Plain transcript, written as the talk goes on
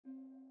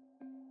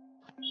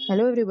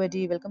Hello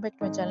everybody, welcome back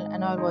to my channel and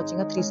now I'm watching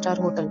a 3-star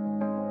hotel.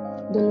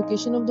 The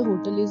location of the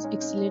hotel is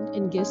excellent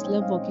and guests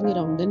love walking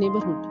around the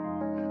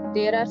neighborhood.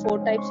 There are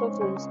 4 types of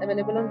rooms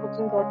available on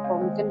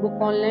booking.com. You can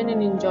book online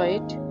and enjoy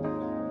it.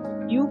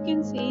 You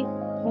can see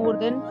more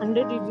than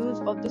 100 reviews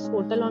of this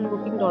hotel on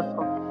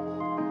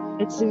booking.com.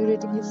 Its review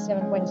rating is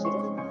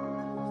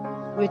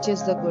 7.0, which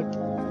is the good.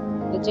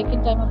 The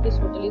check-in time of this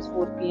hotel is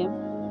 4 p.m.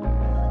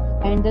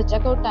 and the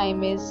checkout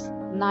time is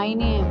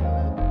 9 a.m.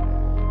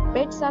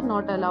 Pets are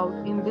not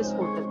allowed in this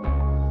hotel.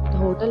 The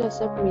hotel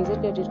accepts major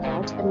credit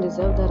cards and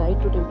reserves the right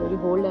to temporarily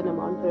hold an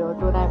amount prior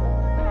to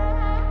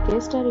arrival.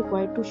 Guests are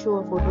required to show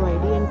a photo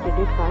ID and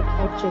credit card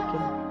at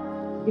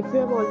check-in. If you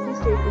have already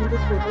stayed in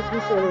this hotel,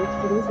 please share your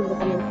experience in the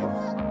comment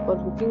box. For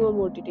booking or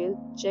more details,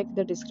 check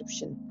the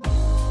description.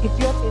 If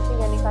you are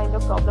facing any kind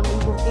of problem in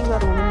booking a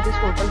room in this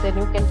hotel, then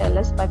you can tell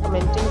us by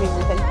commenting. We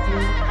will help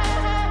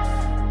you.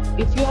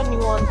 If you are new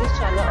on this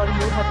channel or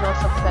you have not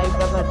subscribed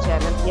our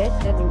channel yet,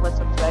 then you must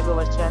subscribe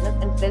our channel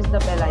and press the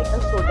bell icon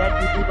so that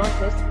you do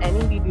not miss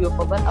any video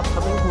of our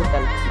upcoming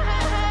hotel.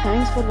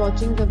 Thanks for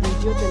watching the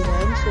video till the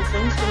end. So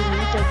friends, will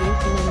meet again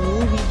in a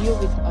new video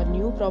with a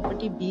new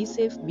property. Be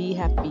safe, be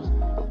happy.